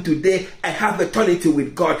receive him today, I have eternity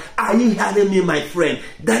with God. Are you hearing me, my friend?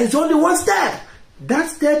 There is only one step. That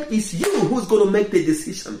step is you who's going to make the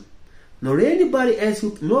decision. Nor anybody else,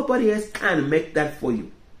 nobody else can make that for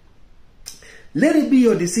you. Let it be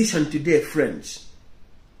your decision today, friends.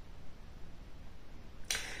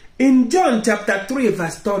 In John chapter 3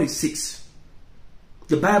 verse 36,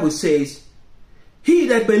 the Bible says, he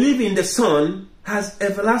that believes in the Son has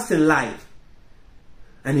everlasting life,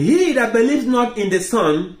 and he that believes not in the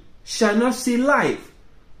Son shall not see life,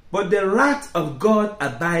 but the wrath of God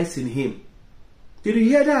abides in him. Did you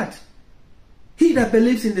hear that? He that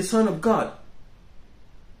believes in the Son of God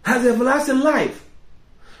has everlasting life.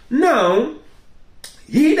 Now,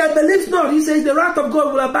 he that believes not, he says, the wrath of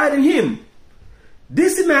God will abide in him.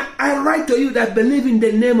 This is I write to you that believe in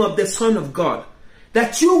the name of the Son of God,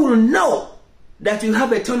 that you will know that you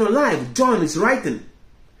have eternal life. John is writing.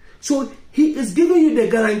 So he is giving you the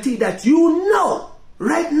guarantee that you know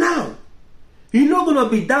right now. You're not going to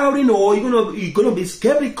be doubting, or you're going to be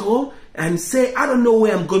skeptical and say, I don't know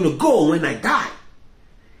where I'm going to go when I die.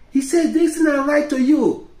 He says, this is I write to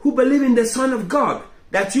you who believe in the Son of God,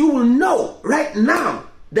 that you will know right now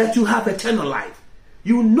that you have eternal life.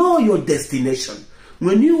 You know your destination.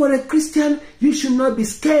 When you are a Christian, you should not be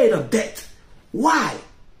scared of death. Why?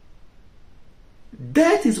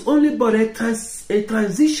 Death is only but a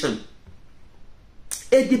transition,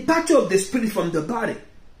 a departure of the spirit from the body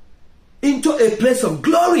into a place of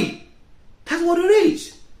glory. That's what it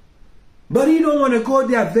is. But you don't want to go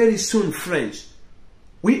there very soon, friends.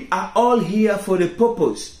 We are all here for the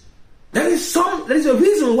purpose. There is a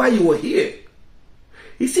reason why you were here.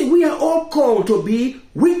 You see, we are all called to be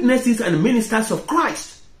witnesses and ministers of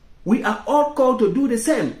Christ. We are all called to do the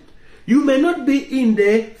same. You may not be in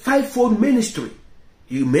the fivefold ministry.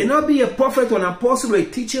 You may not be a prophet or an apostle or a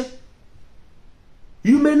teacher.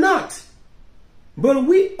 You may not. But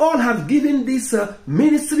we all have given this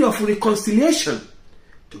ministry of reconciliation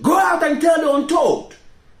to go out and tell the untold,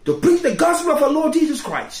 to preach the gospel of our Lord Jesus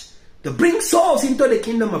Christ, to bring souls into the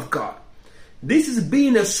kingdom of God. This is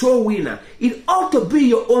being a soul winner. It ought to be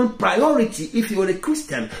your own priority if you're a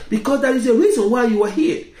Christian, because there is a reason why you are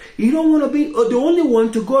here. You don't want to be the only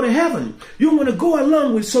one to go to heaven. You want to go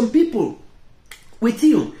along with some people with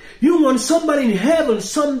you. You want somebody in heaven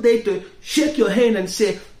someday to shake your hand and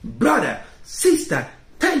say, brother, sister,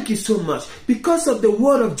 thank you so much. Because of the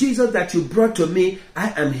word of Jesus that you brought to me,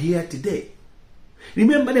 I am here today.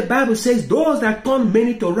 Remember, the Bible says, those that turn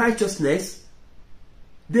many to righteousness,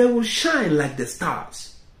 they will shine like the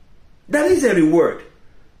stars. That is a reward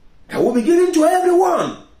that will be given to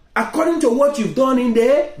everyone according to what you've done in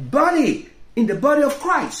the body of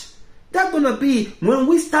Christ. That's going to be when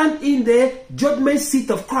we stand in the judgment seat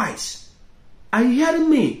of Christ. Are you hearing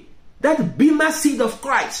me? That bema seat of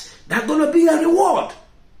Christ, that's going to be a reward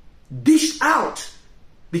dished out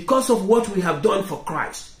because of what we have done for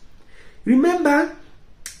Christ. Remember,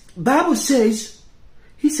 Bible says,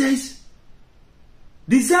 he says,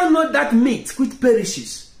 desire not that meat which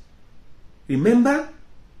perishes. Remember?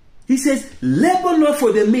 He says, labor not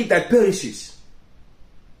for the meat that perishes.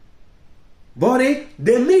 But in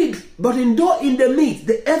the meat,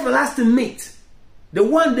 the everlasting meat, the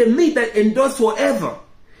meat that endures forever.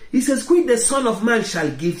 He says, which the Son of Man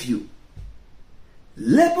shall give you.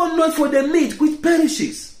 Labor not for the meat which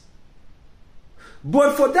perishes,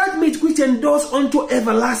 but for that meat which endures unto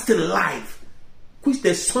everlasting life, which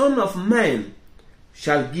the Son of Man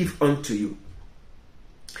shall give unto you.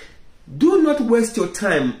 Do not waste your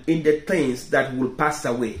time in the things that will pass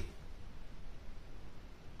away.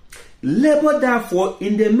 Labor therefore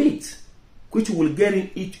in the meat, which will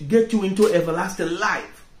get you into everlasting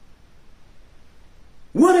life.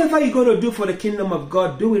 Whatever you're going to do for the kingdom of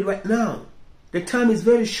God, do it right now. The time is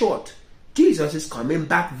very short. Jesus is coming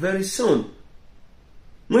back very soon.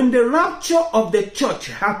 When the rapture of the church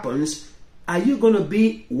happens, are you going to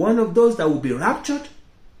be one of those that will be raptured?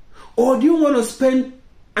 Or do you want to spend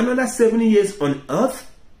another 70 years on earth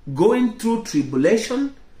going through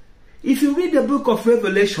tribulation? If you read the book of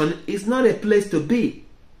Revelation, it's not a place to be.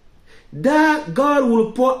 That God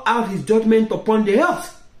will pour out his judgment upon the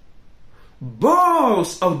earth.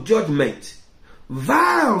 Balls of judgment.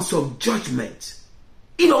 Vials of judgment.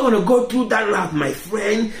 You don't want to go through that route, my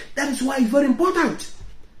friend. That is why it's very important.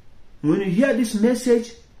 When you hear this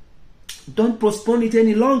message, don't postpone it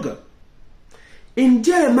any longer. In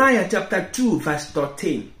Jeremiah chapter 2 verse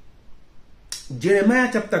 13. Jeremiah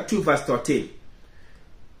chapter 2 verse 13.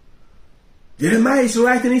 Jeremiah is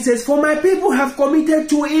writing, he says, for my people have committed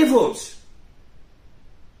two evils.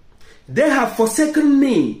 They have forsaken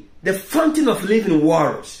me, the fountain of living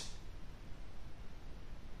waters,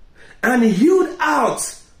 and hewed out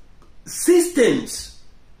systems.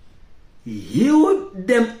 Hewed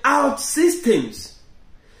them out systems.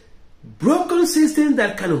 Broken systems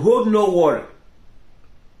that can hold no water.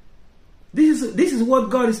 This is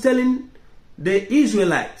what God is telling the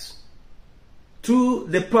Israelites through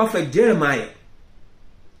the prophet Jeremiah.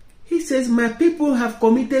 He says, my people have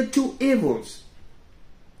committed two evils.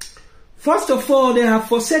 First of all, they have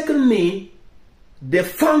forsaken me, the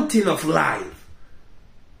fountain of life.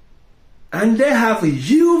 And they have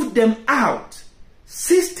hewed them out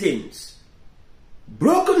systems.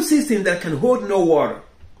 Broken systems that can hold no water.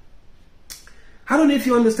 I don't know if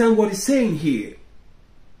you understand what he's saying here.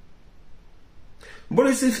 But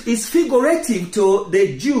it's figurative to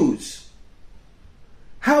the Jews.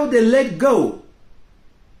 How they let go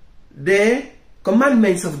the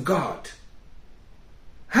commandments of God.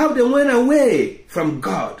 How they went away from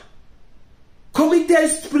God. Committed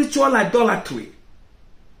spiritual idolatry.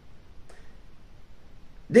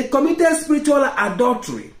 They committed spiritual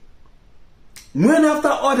adultery. Went after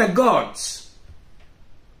other gods.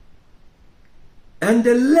 And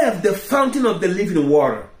they left the fountain of the living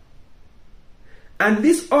water. And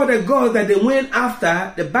these other gods that they went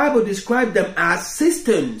after, the Bible described them as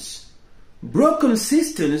cisterns. Broken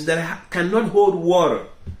cisterns that cannot hold water.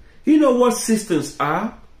 You know what cisterns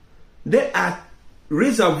are? They are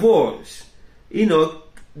reservoirs. You know,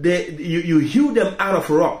 you hew them out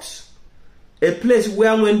of rocks. A place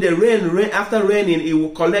where when the rain after raining, it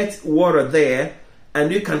will collect water there,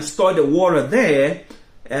 and you can store the water there,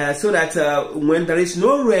 so that when there is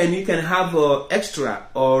no rain, you can have extra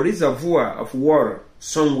or reservoir of water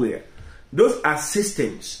somewhere. Those are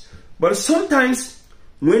cisterns. But sometimes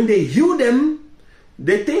when they hew them,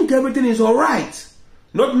 they think everything is all right,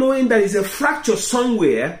 not knowing there is a fracture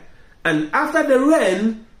somewhere. And after the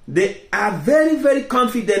rain, they are very, very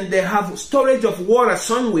confident they have storage of water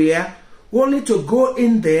somewhere, only to go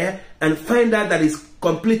in there and find out that it's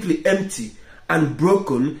completely empty and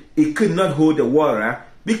broken. It could not hold the water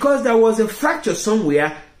because there was a fracture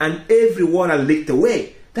somewhere and every water leaked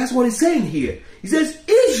away. That's what he's saying here. He says,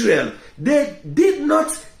 Israel, they did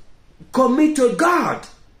not commit to God.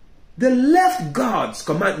 They left God's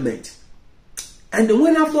commandment and they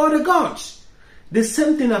went after other gods. The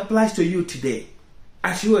same thing applies to you today.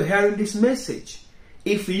 As you are hearing this message,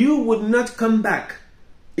 if you would not come back,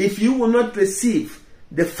 if you will not receive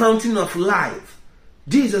the fountain of life,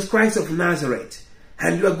 Jesus Christ of Nazareth,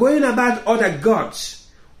 and you are going about other gods,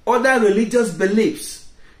 other religious beliefs,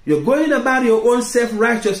 you're going about your own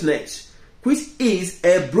self-righteousness, which is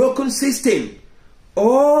a broken system,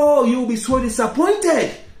 oh, you will be so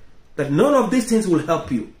disappointed that none of these things will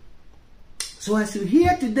help you. So as you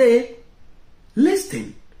hear today,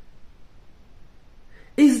 listen.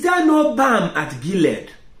 Is there no balm at Gilead?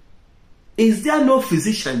 Is there no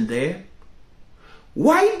physician there?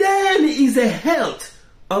 Why then is the health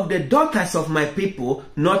of the daughters of my people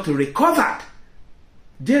not recovered?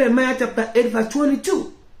 Jeremiah chapter 8 verse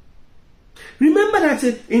 22. Remember that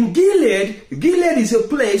in Gilead is a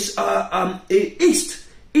place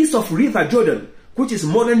east of River Jordan, which is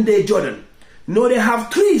modern day Jordan. No, they have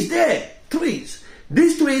trees there, trees.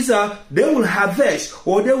 These trees they will harvest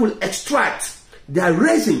or they will extract their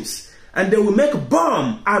resins and they will make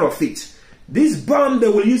balm out of it. This balm, they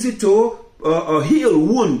will use it to heal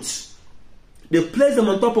wounds. They place them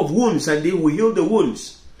on top of wounds and they will heal the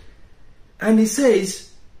wounds. And he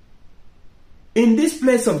says, in this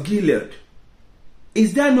place of Gilead,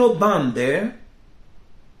 is there no balm there?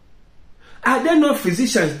 Are there no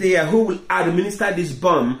physicians there who will administer this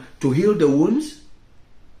balm to heal the wounds?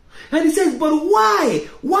 And he says, but why?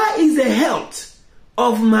 Why is the health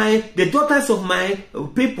of the daughters of my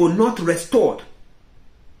people not restored?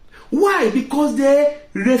 Why? Because they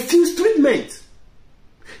refuse treatment.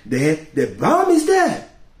 The balm is there.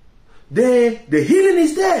 The healing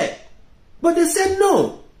is there. But they said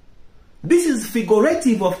no. This is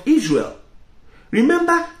figurative of Israel.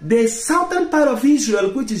 Remember the southern part of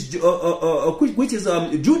Israel, which is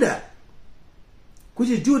Judah. Which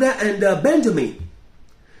is Judah and Benjamin.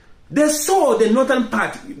 They saw the northern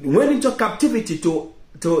part went into captivity to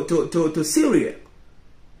Syria.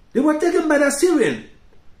 They were taken by the Syrian.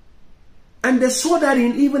 And they saw that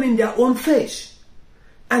even in their own face.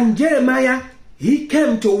 And Jeremiah, he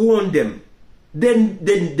came to warn them. Then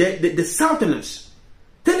the Southerners,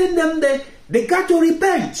 telling them that they got to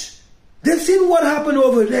repent. They've seen what happened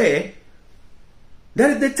over there. That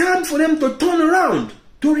is the time for them to turn around,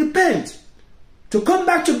 to repent, to come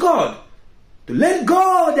back to God, to let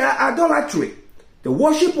go their idolatry, the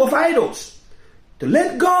worship of idols, to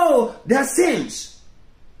let go their sins.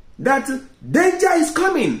 That danger is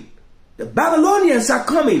coming. The Babylonians are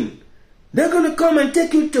coming. They're going to come and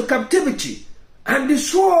take you to captivity and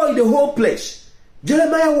destroy the whole place.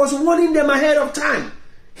 Jeremiah was warning them ahead of time.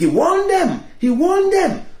 He warned them. He warned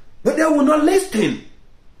them. But they will not listen.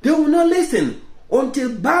 They will not listen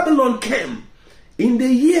until Babylon came in the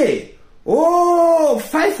year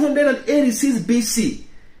 586 BC.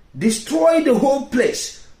 Destroyed the whole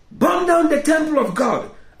place. Burned down the temple of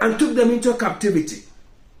God and took them into captivity.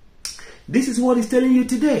 This is what he's telling you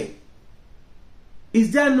today.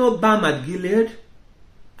 Is there no balm at Gilead?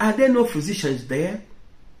 Are there no physicians there?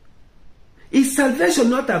 Is salvation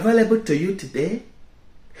not available to you today?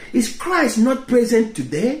 Is Christ not present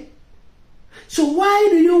today? So why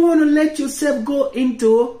do you want to let yourself go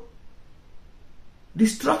into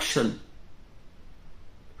destruction?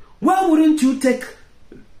 Why wouldn't you take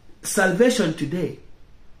salvation today?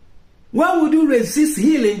 Why would you resist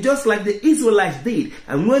healing just like the Israelites did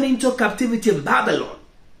and went into captivity in Babylon?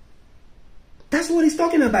 That's what he's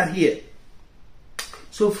talking about here.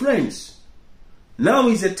 So friends, now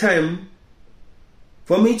is the time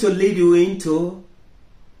for me to lead you into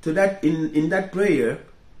that in that prayer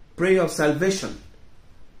of salvation.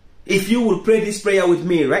 If you will pray this prayer with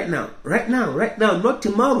me right now, not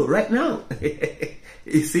tomorrow, right now.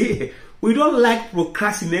 You see, we don't like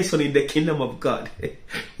procrastination in the kingdom of God.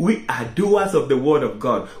 We are doers of the word of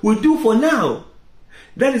God. We do for now.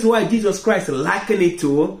 That is why Jesus Christ likened it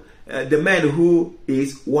to the man who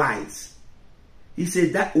is wise. He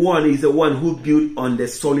said that one is the one who built on the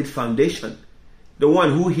solid foundation. The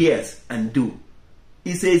one who hears and do.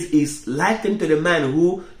 He says is likened to the man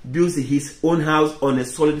who builds his own house on a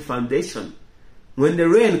solid foundation. When the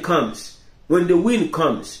rain comes, when the wind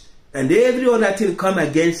comes, and every other thing come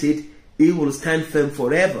against it, it will stand firm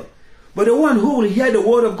forever. But the one who will hear the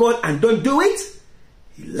word of God and don't do it,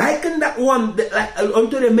 he likened that one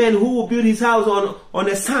unto the man who will build his house on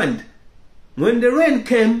a sand. When the rain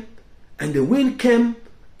came and the wind came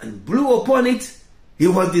and blew upon it, it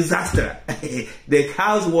was disaster. The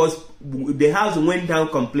house went down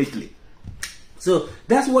completely. So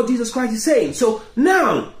that's what Jesus Christ is saying. So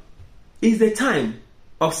now is the time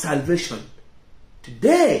of salvation.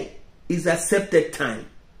 Today is accepted time.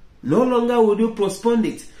 No longer will you postpone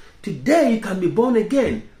it. Today you can be born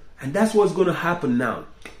again. And that's what's going to happen now.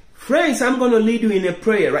 Friends, I'm going to lead you in a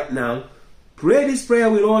prayer right now. Pray this prayer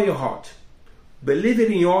with all your heart. Believe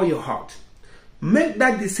it in all your heart. Make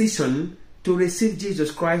that decision to receive Jesus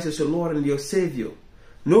Christ as your Lord and your Savior.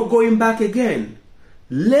 No going back again.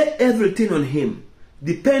 Lay everything on Him.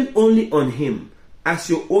 Depend only on Him as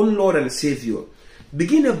your own Lord and Savior.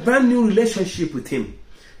 Begin a brand new relationship with Him.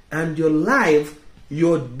 And your life,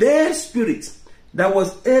 your dead spirit that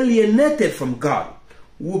was alienated from God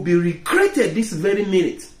will be recreated this very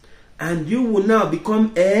minute. And you will now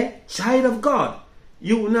become a child of God.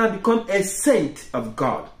 You will now become a saint of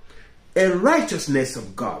God. A righteousness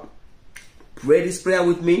of God. Pray this prayer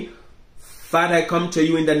with me. Father, I come to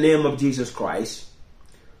you in the name of Jesus Christ.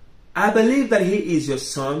 I believe that He is your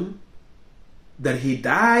Son, that He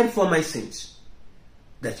died for my sins,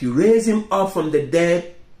 that you raised Him up from the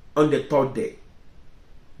dead on the third day.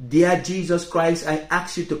 Dear Jesus Christ, I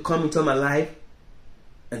ask you to come into my life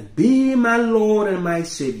and be my Lord and my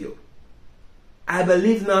Savior. I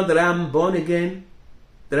believe now that I am born again,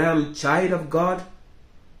 that I am a child of God,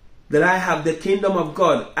 that I have the kingdom of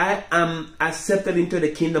God. I am accepted into the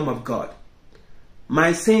kingdom of God.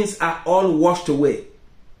 My sins are all washed away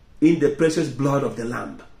in the precious blood of the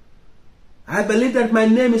Lamb. I believe that my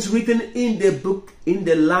name is written in the book, in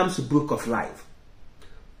the Lamb's book of life.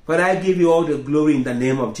 But I give you all the glory in the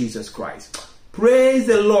name of Jesus Christ. Praise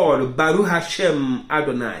the Lord. Baruch Hashem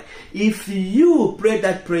Adonai. If you pray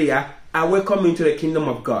that prayer, I welcome you into the kingdom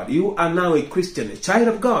of God. You are now a Christian, a child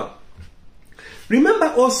of God. Remember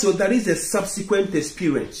also there is a subsequent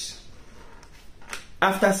experience.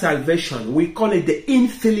 After salvation, we call it the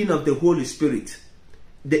infilling of the Holy Spirit.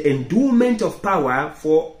 The endowment of power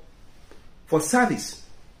for service.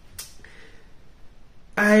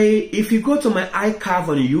 If you go to my iCarve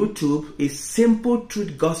on YouTube, it's Simple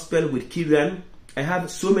Truth Gospel with Kyrian. I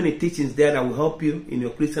have so many teachings there that will help you in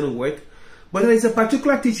your Christian work. But there is a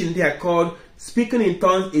particular teaching there called Speaking in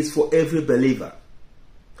Tongues is for Every Believer.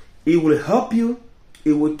 It will help you,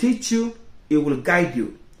 it will teach you, it will guide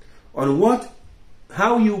you on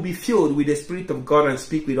how you will be filled with the Spirit of God and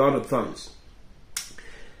speak with other tongues.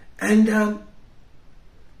 And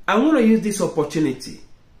I want to use this opportunity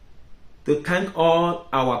to thank all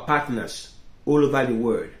our partners all over the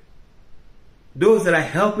world. Those that are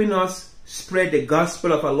helping us spread the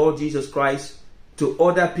gospel of our Lord Jesus Christ to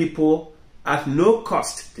other people at no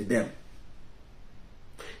cost to them.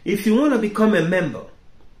 If you want to become a member,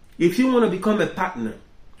 if you want to become a partner,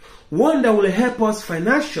 one that will help us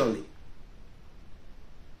financially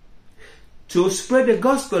to spread the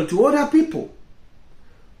gospel to other people,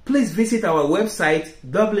 please visit our website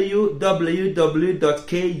www.kuim.org,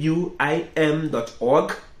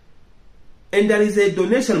 and there is a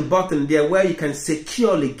donation button there where you can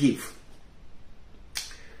securely give.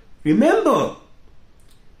 Remember,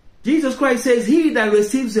 Jesus Christ says, he that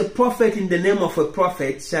receives a prophet in the name of a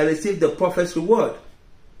prophet shall receive the prophet's reward.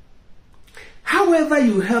 However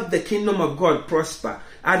you help the kingdom of God prosper,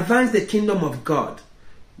 advance the kingdom of God,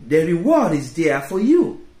 the reward is there for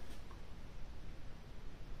you.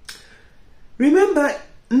 Remember,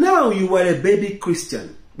 now you are a baby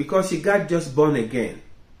Christian because you got just born again.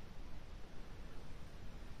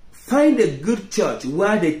 Find a good church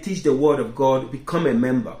where they teach the word of God, become a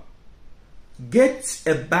member. Get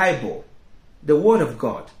a Bible, the word of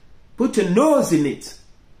God. Put your nose in it.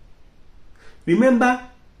 Remember,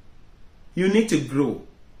 you need to grow.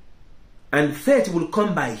 And faith will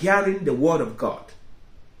come by hearing the word of God.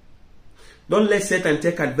 Don't let Satan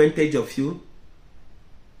take advantage of you.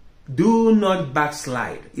 Do not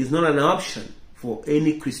backslide. It's not an option for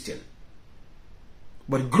any Christian.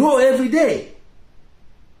 But grow every day.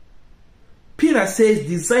 Peter says,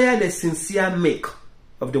 desire the sincere milk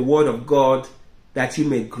of the word of God that you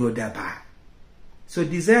may grow thereby. So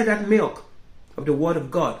desire that milk of the word of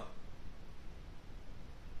God.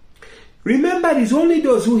 Remember, it is only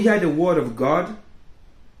those who hear the word of God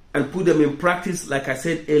and put them in practice, like I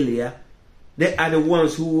said earlier, they are the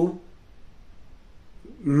ones who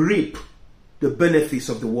reap the benefits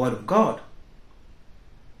of the word of God.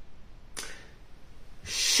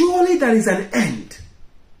 Surely there is an end,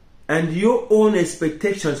 and your own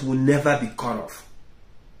expectations will never be cut off.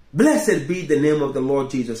 Blessed be the name of the Lord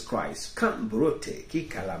Jesus Christ. Kambrote ki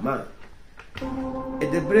kalama.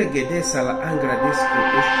 Edebrege sala angra desco